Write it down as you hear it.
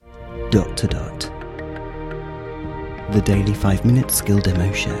The daily 5-minute skill demo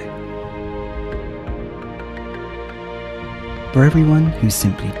show. For everyone who's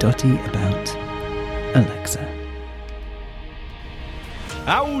simply dotty about Alexa.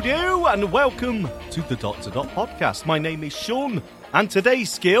 How do, and welcome to the Dot podcast. My name is Sean, and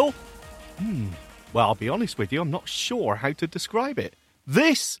today's skill, well, I'll be honest with you, I'm not sure how to describe it.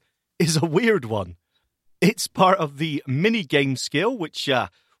 This is a weird one. It's part of the mini-game skill, which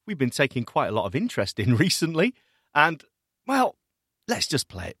we've been taking quite a lot of interest in recently. And, well, let's just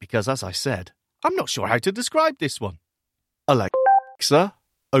play it, because as I said, I'm not sure how to describe this one. Alexa,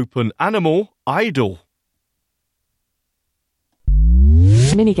 open Animal Idol.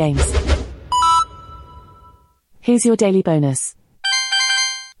 Minigames. Here's your daily bonus.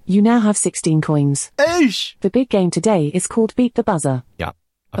 You now have 16 coins. Eesh! The big game today is called Beat the Buzzer. Yeah.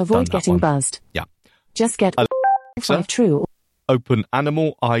 Avoid getting buzzed. Yeah. Just get Alexa, 5 true. Open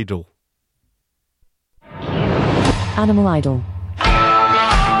Animal Idol. Animal Idol.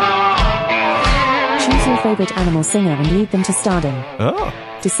 Choose your favorite animal singer and lead them to stardom. Oh.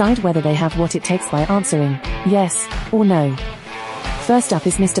 Decide whether they have what it takes by answering yes or no. First up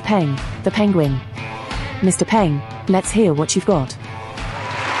is Mr. Peng, the penguin. Mr. Peng, let's hear what you've got.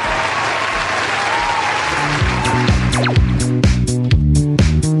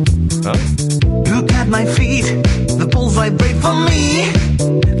 Look at my feet, the pulse vibrate for me.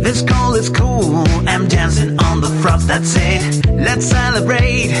 This call is cool, I'm dancing on the frogs, that's it. Let's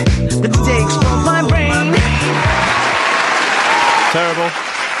celebrate, the DJ explodes my brain. Terrible.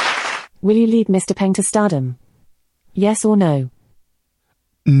 Will you lead Mr. Peng to stardom? Yes or no?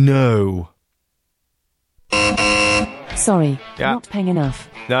 No. Sorry, Yeah. not Peng enough.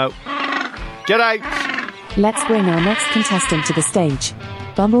 No. Get out. Let's bring our next contestant to the stage.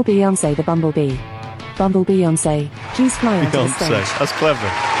 Bumblebee Beyonce the Bumblebee. Bumblebee Beyonce, please fly onto the stage. Beyonce. That's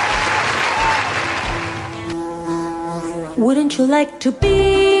clever. Wouldn't you like to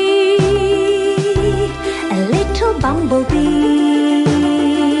be a little bumblebee,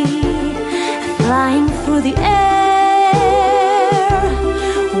 flying through the air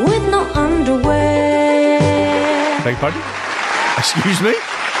with no underwear? Beg your pardon? Excuse me?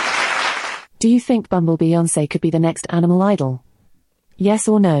 Do you think Bumblebee Beyonce could be the next animal idol? Yes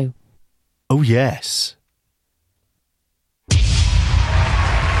or no? Oh, yes.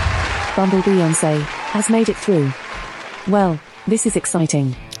 Bumblebee Beyonce has made it through. Well, this is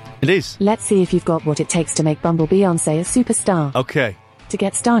exciting. It is. Let's see if you've got what it takes to make Bumblebee Beyonce a superstar. Okay. To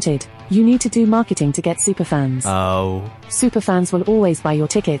get started, you need to do marketing to get superfans. Oh. Superfans will always buy your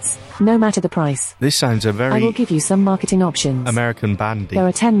tickets, no matter the price. This sounds a I very will give you some marketing options. American bandy. There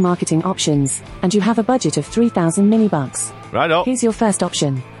are 10 marketing options, and you have a budget of 3,000 mini-bucks. Right up. Here's your first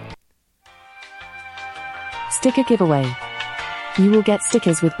option. Sticker giveaway. You will get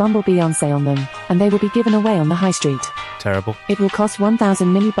stickers with Bumblebee Beyonce on them, and they will be given away on the high street. Terrible. It will cost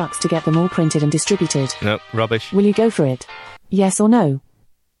 1,000 mini-bucks to get them all printed and distributed. No, rubbish. Will you go for it? Yes or no?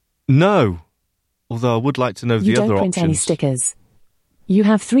 No. Although I would like to know You the other don't print options. any stickers. You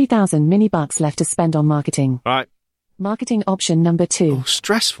have 3,000 mini-bucks left to spend on marketing. Right. Marketing option number 2. Oh,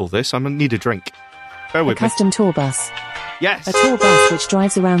 stressful this. I'm going to need a drink. Bear A with me. custom tour bus. Yes. A tour bus which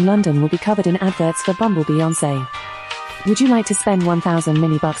drives around London will be covered in adverts for Bumblebee Beyonce. Would you like to spend 1,000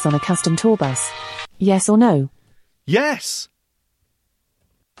 mini-bucks on a custom tour bus? Yes or no? Yes.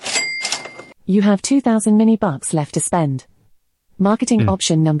 You have 2,000 mini-bucks left to spend. Marketing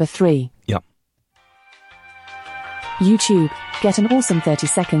option number 3. Yep. YouTube. Get an awesome 30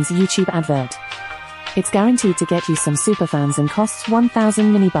 seconds YouTube advert. It's guaranteed to get you some superfans and costs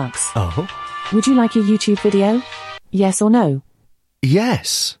 1,000 mini-bucks. Oh. Would you like a YouTube video? Yes or no?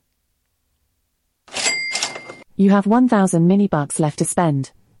 Yes. You have 1,000 mini-bucks left to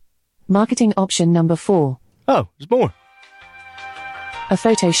spend. Marketing option number 4. Oh, there's more. A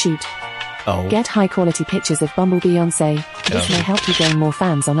photo shoot. Oh. Get high-quality pictures of Bumblebee Beyonce. This may help you gain more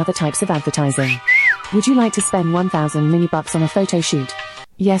fans on other types of advertising. Would you like to spend 1,000 mini-bucks on a photo shoot?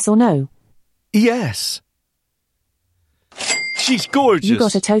 Yes or no? Yes. She's gorgeous. You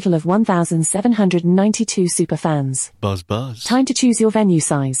got a total of 1,792 superfans. Buzz buzz. Time to choose your venue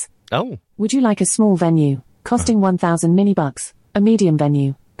size. Oh. Would you like a small venue, costing 1,000 mini-bucks, a medium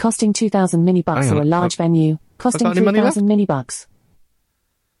venue, costing 2,000 mini-bucks, Hang or a on. large venue, costing got any money left? 3,000 mini-bucks?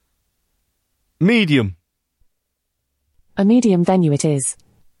 Medium. A medium venue it is.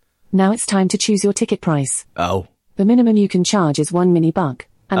 Now it's time to choose your ticket price. Oh. The minimum you can charge is 1 mini-buck,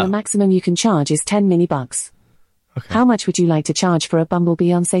 and the maximum you can charge is 10 mini-bucks. Okay. How much would you like to charge for a Bumblebee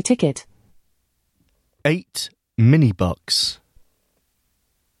Beyonce ticket? 8 mini-bucks.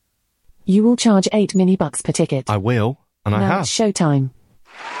 You will charge 8 mini-bucks per ticket. I will, and I Now have. it's showtime.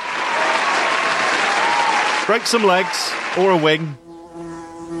 Break some legs or a wing.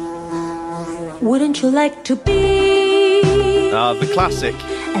 Wouldn't you like to be The classic.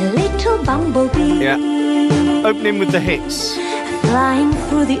 a little bumblebee? Yeah. Opening with the hits. Flying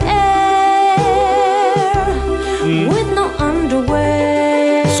through the air with no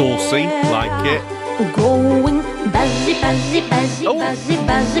underwear. Saucy, like it. Going buzzy, buzzy, buzzy, Oh. buzzy,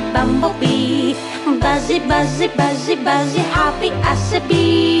 buzzy, bumblebee. Buzzy, buzzy, buzzy, buzzy, happy as a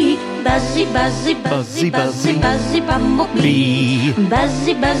bee. Buzzy, buzzy, buzzy, buzzy, buzzy, bumblebee.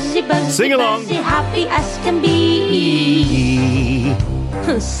 Buzzy, buzzy, buzzy, Sing along. buzzy, happy as can be.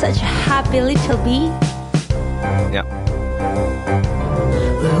 Such a happy little bee. Yeah.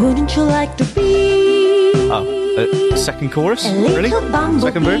 Wouldn't you like to be Second chorus? a little Really? bumblebee?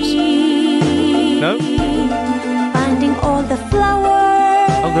 Second verse? No? Finding all the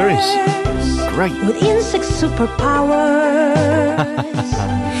flowers. Oh, there is. Great. With insect superpowers.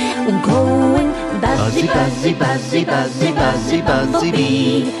 We're going buzzy, buzzy, buzzy, buzzy, buzzy,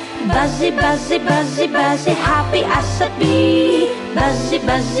 bumblebee. Buzzy, buzzy, buzzy, buzzy, happy as a bee. Buzzy,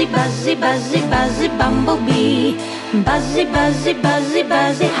 buzzy, buzzy, buzzy, buzzy, bumblebee. Buzzy, buzzy, buzzy,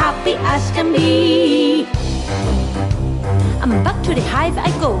 buzzy, happy as can be. I'm back to the hive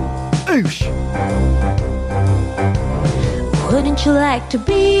I go. Oosh. Wouldn't you like to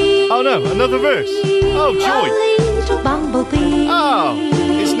be? Oh no, another verse. Oh, joy. A little bumblebee. Oh,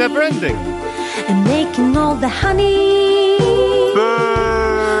 it's never ending. And making all the honey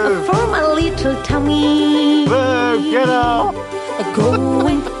for my little tummy. Get up.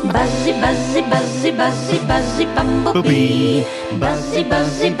 Going buzzy, buzzy, buzzy, buzzy, buzzy, bumblebee. Buzzy,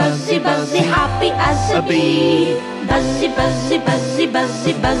 buzzy, buzzy, buzzy, happy as a bee. Buzzy, buzzy, buzzy,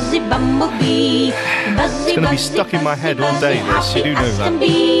 buzzy, buzzy, bumblebee. Buzzy, It's going to be stuck in my head all day, this. You do know that.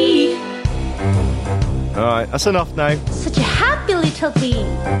 Alright, that's enough now. Such a happy little bee.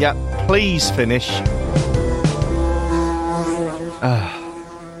 Yeah, please finish.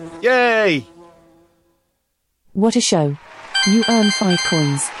 Yay! What a show. You earn 5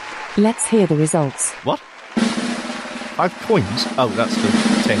 coins. Let's hear the results. What? 5 coins? Oh, that's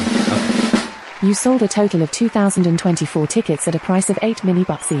for 10. Okay. You sold a total of 2,024 tickets at a price of 8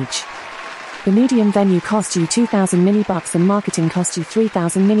 mini-bucks each. The medium venue cost you 2,000 mini-bucks and marketing cost you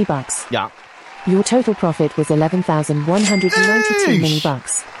 3,000 mini-bucks. Yeah. Your total profit was 11,192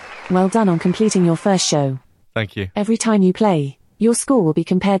 mini-bucks. Well done on completing your first show. Thank you. Every time you play, your score will be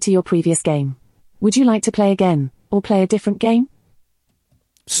compared to your previous game. Would you like to play again, or play a different game?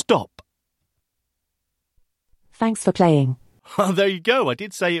 Stop. Thanks for playing. Oh, there you go. I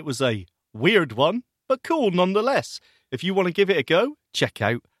did say it was a weird one, but cool nonetheless. If you want to give it a go, check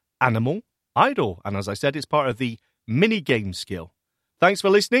out Animal Idol. And as I said, it's part of the mini game skill. Thanks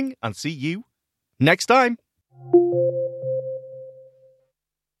for listening and see you next time.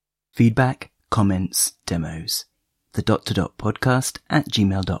 Feedback, comments, demos. The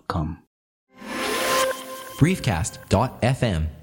podcast@gmail.com. Briefcast.fm